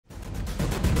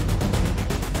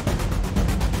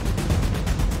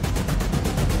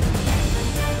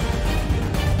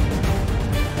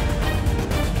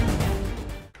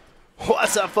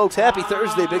What's up, folks? Happy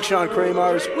Thursday. Big Sean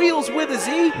Kramer's Wheels with a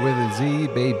Z. With a Z,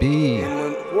 baby. And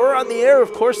when we're on the air,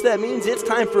 of course, that means it's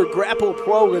time for Grapple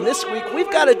Pro. And this week,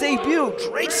 we've got a debut.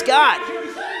 Drake Scott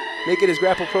making his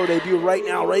Grapple Pro debut right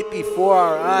now, right before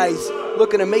our eyes,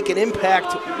 looking to make an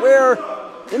impact where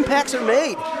impacts are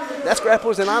made. That's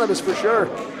Grapplers Anonymous for sure.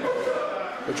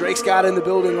 But Drake Scott in the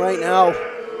building right now,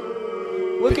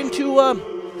 looking to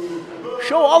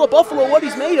show all of Buffalo what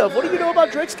he's made of. What do you know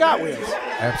about Drake Scott, Wheels?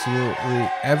 Absolutely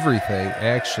everything,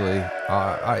 actually.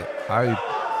 I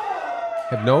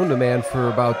have known the man for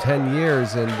about 10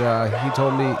 years, and he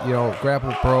told me, you know,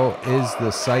 Grapple Pro is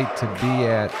the site to be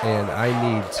at, and I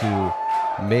need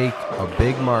to make a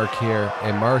big mark here,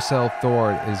 and Marcel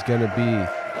Thorne is going to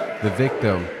be the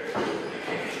victim.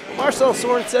 Marcel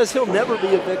Thorne says he'll never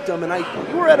be a victim, and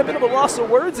you were at a bit of a loss of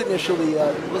words initially.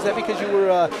 Was that because you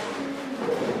were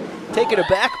taken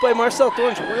aback by Marcel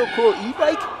Thorne's real cool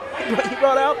e-bike he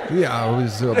brought out? Yeah, I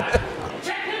was.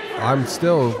 I'm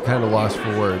still kind of lost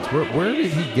for words. Where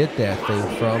did he get that thing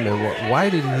from, and why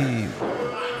did he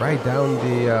ride down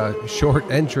the short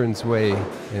entranceway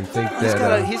and think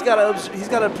he's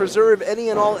got to preserve any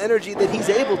and all energy that he's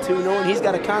able to, knowing he's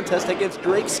got a contest against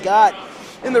Drake Scott.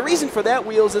 And the reason for that,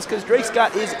 Wheels, is because Drake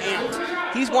Scott is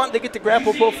amped. He's wanting to get to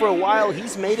Grapple Pro for a while.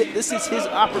 He's made it. This is his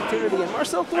opportunity, and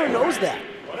Marcel Thorne knows that.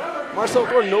 Marcel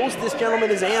Thorne knows this gentleman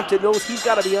is amped and knows he's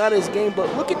got to be on his game,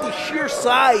 but look at the sheer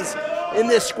size in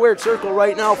this squared circle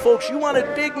right now, folks. You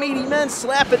wanted big, meaty men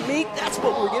slapping meat? That's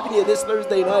what we're giving you this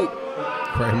Thursday night.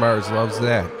 Kramer's loves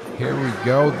that. Here we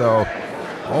go, though.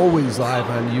 Always live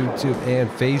on YouTube and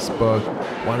Facebook.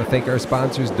 Want to thank our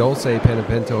sponsors, Dulce Pen &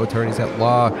 Pinto, attorneys at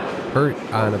law, hurt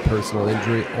on a personal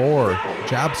injury or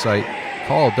job site.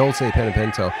 Call Dulce Pen &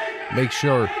 Pinto. Make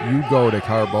sure you go to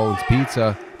Carbone's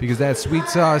Pizza, because that sweet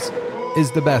sauce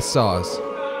is the best sauce.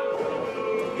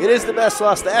 It is the best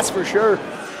sauce, that's for sure.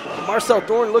 Marcel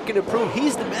Thorne looking to prove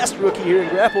he's the best rookie here in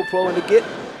Grapple Pro, and to get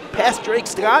past Drake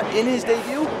Scott in his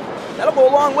debut, that'll go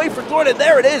a long way for Thorne. And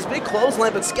there it is, big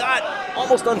clothesline, but Scott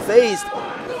almost unfazed.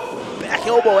 Back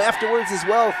elbow afterwards as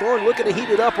well. Thorne looking to heat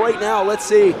it up right now. Let's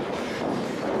see.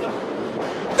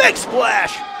 Big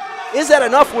splash. Is that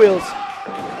enough, Wheels?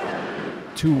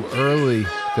 Too early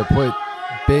to put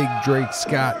big Drake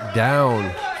Scott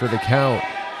down for the count.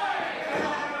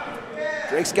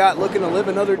 Drake Scott looking to live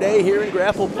another day here in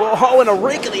Grapple Pro. Oh, and a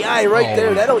rake in the eye right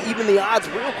there. That'll even the odds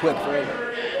real quick for him.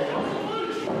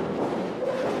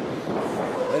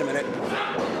 Wait a minute.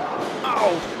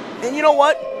 Oh, and you know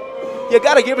what? You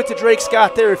got to give it to Drake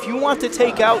Scott there. If you want to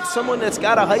take out someone that's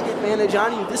got a height advantage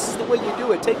on you, this is the way you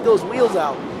do it. Take those wheels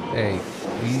out. Hey,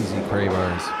 easy,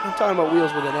 Kramer's. I'm talking about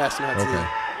wheels with an S, not T. Okay.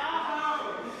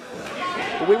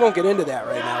 But we won't get into that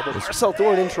right now. But Marcel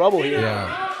Thorne in trouble here.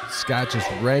 Yeah. Scott just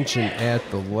wrenching at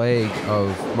the leg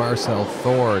of Marcel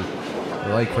Thorne.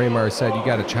 Like Kramer said, you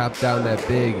got to chop down that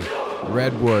big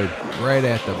redwood right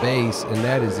at the base, and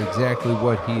that is exactly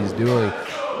what he's doing,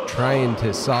 trying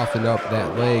to soften up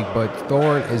that leg. But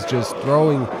Thorne is just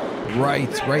throwing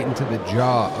rights right into the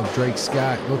jaw of Drake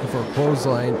Scott, looking for a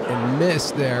clothesline and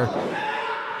missed there.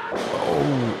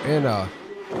 Oh, and a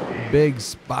big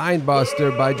spine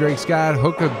buster by Drake Scott.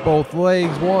 Hook of both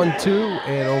legs, 1, 2,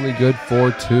 and only good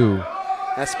for 2.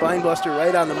 That spine buster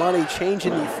right on the money,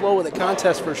 changing the flow of the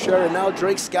contest for sure. And now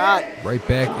Drake Scott right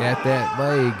back at that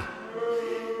leg.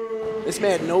 This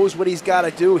man knows what he's got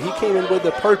to do. He came in with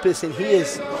a purpose, and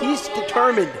he's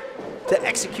determined to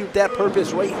execute that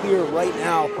purpose right here, right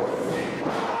now.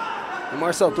 And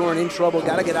Marcel Thorne in trouble.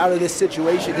 Got to get out of this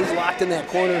situation. He's locked in that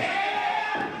corner.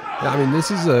 I mean, this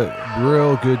is a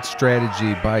real good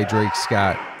strategy by Drake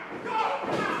Scott.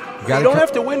 You don't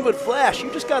have to win with flash.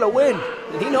 You just got to win,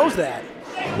 and he knows that.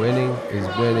 Winning is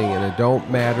winning, and it don't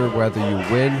matter whether you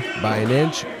win by an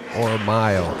inch or a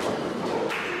mile.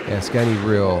 Ask any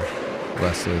real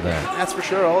wrestler that. That's for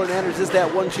sure. All that matters is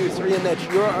that 1, 2, 3, and that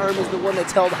your arm is the one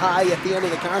that's held high at the end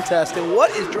of the contest. And what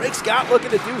is Drake Scott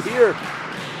looking to do here?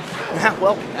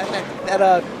 Well,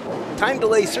 that time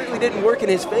delay certainly didn't work in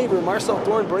his favor. Marcel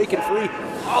Thorne breaking free.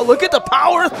 Oh, look at the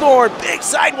power of Thorne. Big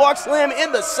sidewalk slam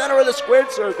in the center of the squared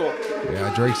circle.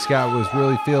 Yeah, Drake Scott was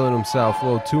really feeling himself a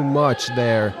little too much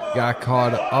there. Got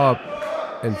caught up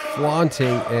and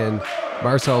flaunting, and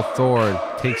Marcel Thorne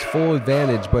takes full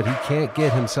advantage, but he can't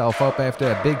get himself up after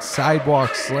that big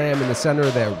sidewalk slam in the center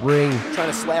of that ring.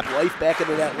 Trying to slap life back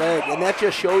into that leg, and that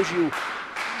just shows you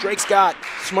Drake Scott,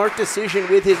 smart decision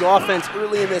with his offense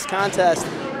early in this contest.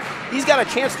 He's got a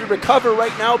chance to recover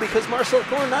right now because Marcel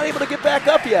Thorne not able to get back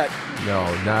up yet. No,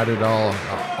 not at all.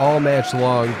 All match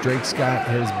long, Drake Scott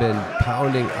has been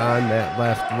pounding on that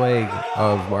left leg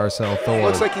of Marcel Thorne.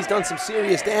 Looks like he's done some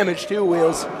serious damage too,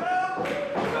 Wheels.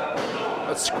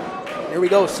 Here we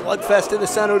go, slugfest in the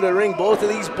center of the ring. Both of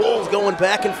these bulls going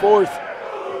back and forth.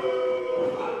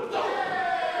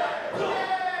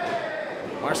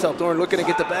 Marcel Thorne looking to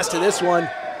get the best of this one.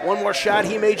 One more shot,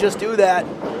 he may just do that.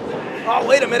 Oh,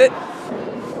 wait a minute.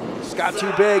 Scott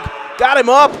too big. Got him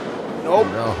up. Nope.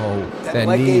 No, that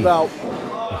leg gave out.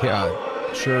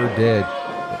 Yeah, sure did.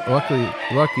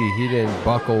 Lucky he didn't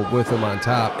buckle with him on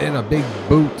top. And a big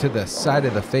boot to the side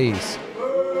of the face.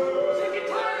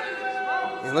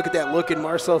 And look at that look in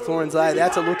Marcel Thorne's eye.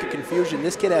 That's a look of confusion.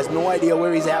 This kid has no idea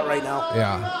where he's at right now.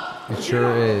 Yeah, it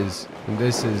sure is. And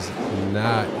this is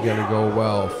not going to go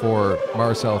well for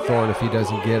Marcel Thorne if he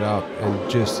doesn't get up and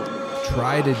just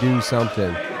try to do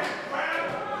something.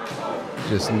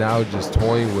 Just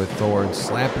toying with Thorne,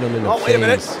 slapping him in the face. Oh, wait a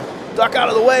minute. Duck out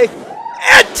of the way.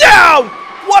 And down!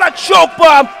 What a choke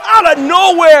bomb out of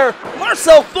nowhere!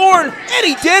 Marcel Thorne, and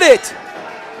he did it!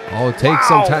 All it takes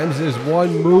sometimes is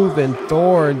one move, and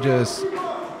Thorne just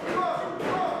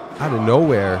out of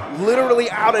nowhere.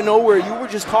 Literally out of nowhere. You were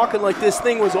just talking like this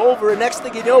thing was over, and next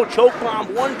thing you know, choke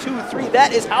bomb, 1, 2, 3.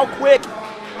 That is how quick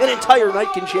an entire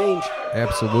night can change.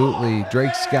 Absolutely.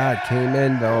 Drake Scott came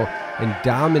in, though, and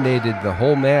dominated the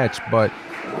whole match, but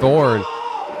Thorne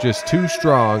just too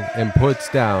strong and puts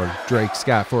down Drake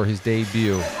Scott for his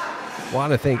debut.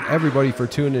 Want to thank everybody for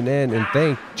tuning in and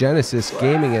thank Genesis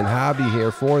Gaming and Hobby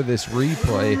here for this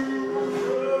replay.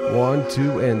 1,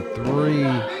 2, and 3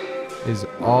 is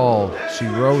all she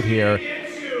wrote here.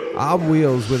 On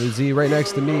Wheels with a Z. Right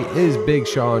next to me is Big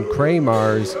Sean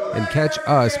Kramars. And catch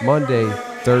us Monday,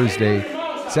 Thursday,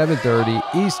 7:30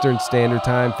 Eastern Standard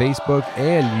Time, Facebook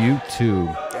and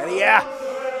YouTube.